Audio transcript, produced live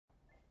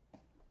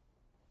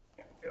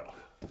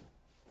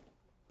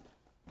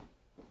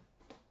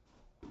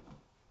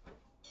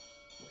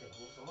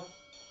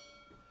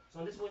So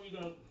in this one,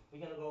 we're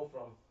gonna go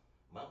from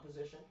mount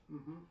position.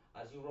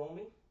 As you roll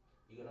me,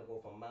 you're gonna go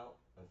from mount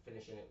and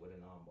finishing it with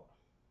an armbar.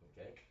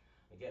 Okay.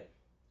 Again,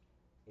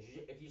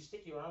 if you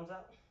stick your arms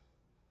out,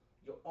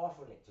 you're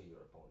offering it to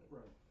your opponent.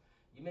 Right.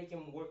 You make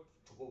him work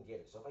to go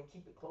get it. So if I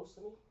keep it close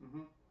to me,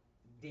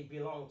 they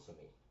belong to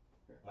me.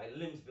 Yeah. My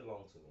limbs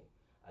belong to me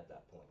at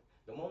that point.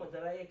 The moment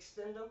that I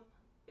extend them,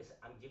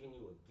 I'm giving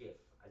you a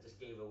gift. I just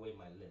gave away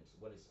my limbs,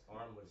 what is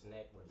arm, what is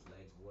neck, what is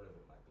legs, whatever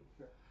it might be.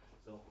 Yeah.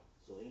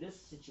 So in this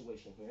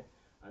situation here,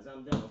 as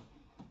I'm down,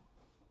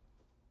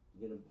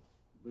 you're gonna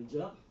bridge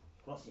up,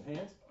 cross your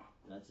hands.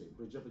 That's it.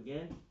 Bridge up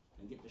again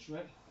and get the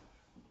shrimp.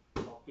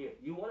 Here,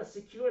 you want to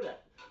secure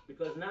that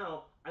because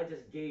now I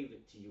just gave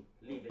it to you,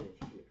 leaving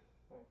it here.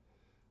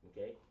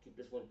 Okay, keep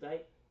this one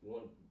tight. You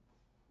want to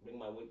bring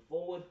my weight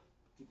forward,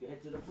 keep your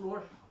head to the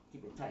floor,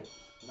 keep it tight.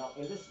 Now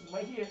in this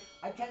right here,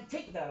 I can't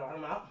take that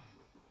arm out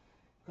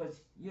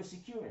because you're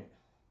securing it.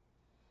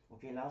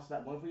 Okay, now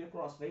start going for your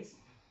cross face.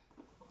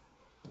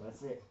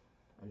 That's it.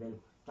 And then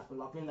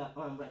lock in that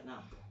arm right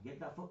now. Get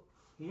that foot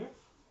here.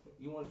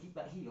 You want to keep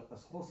that heel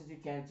as close as you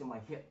can to my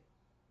hip.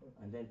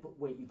 And then put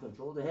weight. You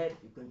control the head,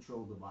 you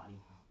control the body.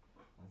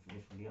 And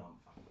finish with the arm.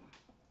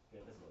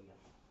 Okay, let's go again.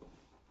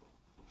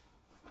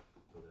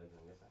 Put the legs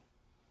on this side.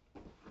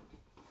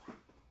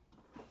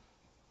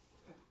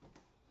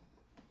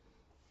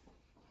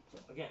 So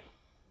again,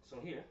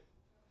 so here,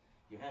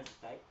 your hands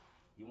are tight.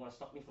 You want to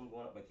stop me from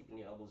going up by keeping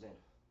your elbows in.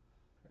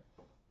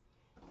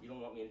 You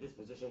don't want me in this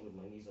position with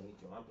my knees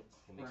underneath your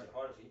armpits. It makes it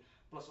harder for you.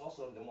 Plus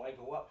also, the more I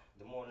go up,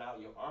 the more now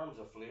your arms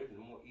are flared, and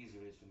the more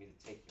easier it is for me to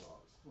take your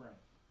arms. Right.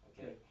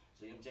 Okay?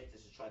 So your objective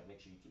is to try to make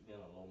sure you keep me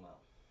on a low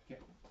mount. Okay.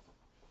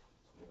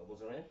 So your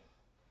elbows are in.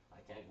 I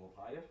can't go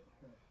higher.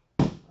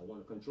 I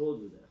want to control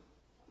you there.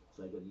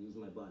 So I got to use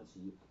my body.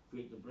 So you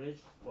create the bridge,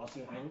 cross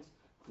your hands,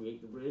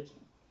 create the bridge,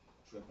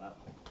 trip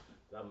out.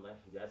 Grab my,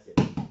 that's it.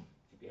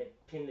 Keep your head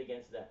pinned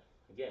against that.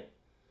 Again,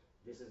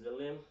 this is the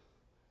limb,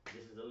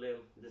 this is the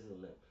limb, this is the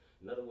limb.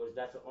 In other words,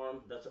 that's an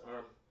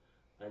arm,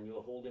 and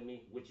you're holding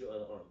me with your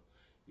other arm.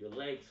 Your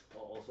legs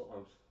are also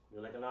arms.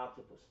 You're like an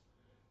octopus.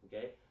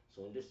 Okay?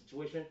 So in this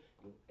situation,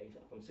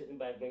 I'm sitting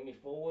back, bring me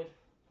forward,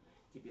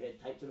 keep your head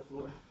tight to the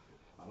floor.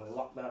 I'm going to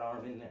lock that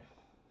arm in there.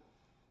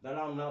 That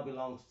arm now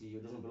belongs to you,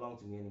 it doesn't belong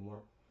to me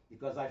anymore,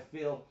 because I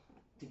failed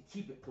to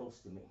keep it close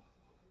to me.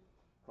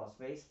 Cross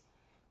face.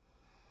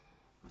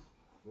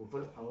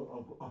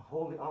 I'm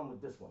holding on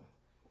with this one.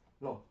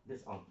 No,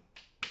 this arm.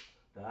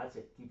 That's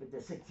it. Keep it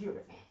there, secure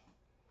it.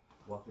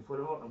 Walk your foot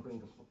over and bring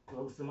the foot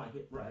close to my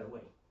hip right away.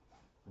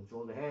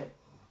 Control the head.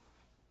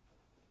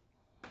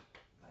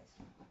 Nice.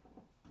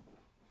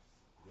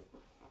 Good.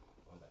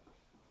 One back.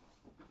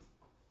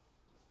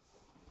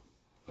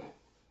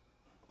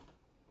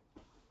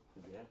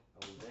 Again,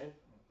 elbows in.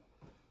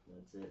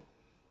 That's it.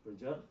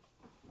 Bridge up,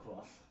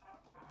 cross.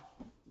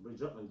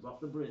 Bridge up and drop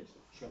the bridge.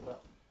 Shrimp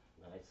up.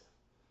 Nice.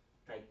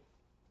 Tight.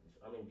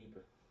 I'm in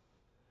deeper.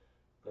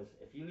 Because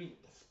if you leave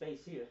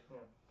space here,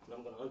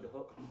 I'm going to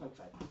underhook and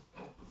try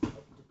to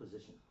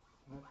position.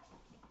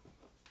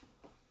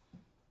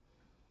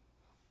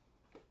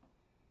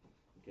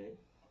 Okay,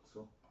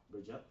 so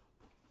bridge up.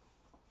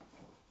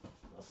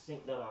 I'll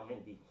sink that arm in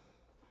deep.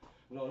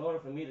 Now, in order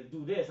for me to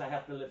do this, I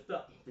have to lift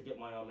up to get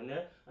my arm in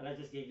there, and I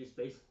just gave you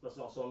space. Plus,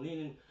 also I'm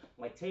leaning.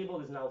 My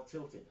table is now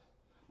tilted.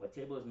 My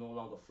table is no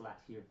longer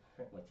flat here.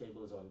 My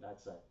table is on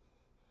that side,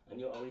 and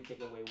you're already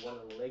taking away one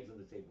of the legs of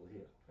the table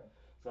here.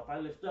 So if I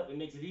lift up, it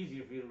makes it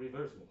easier for you to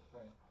reverse me.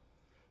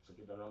 So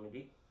get that arm in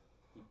deep.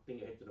 Pin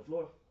your head to the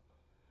floor,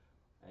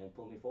 and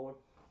pull me forward,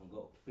 and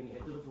go. Pin your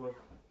head to the floor,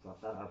 drop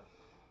that arm.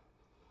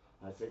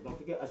 That's it. Don't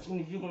forget, as soon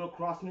as you're gonna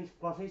cross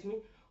face me,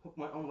 hook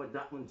my arm with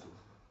that one too.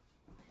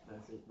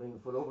 That's it. Bring the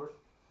foot over.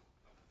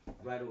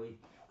 Right away.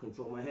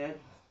 Control my head.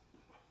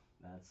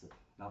 That's it.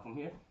 Now from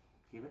here,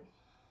 keep it.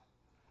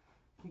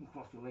 You can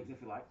cross your legs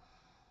if you like.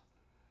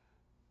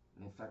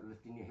 And then start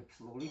lifting your hips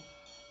slowly.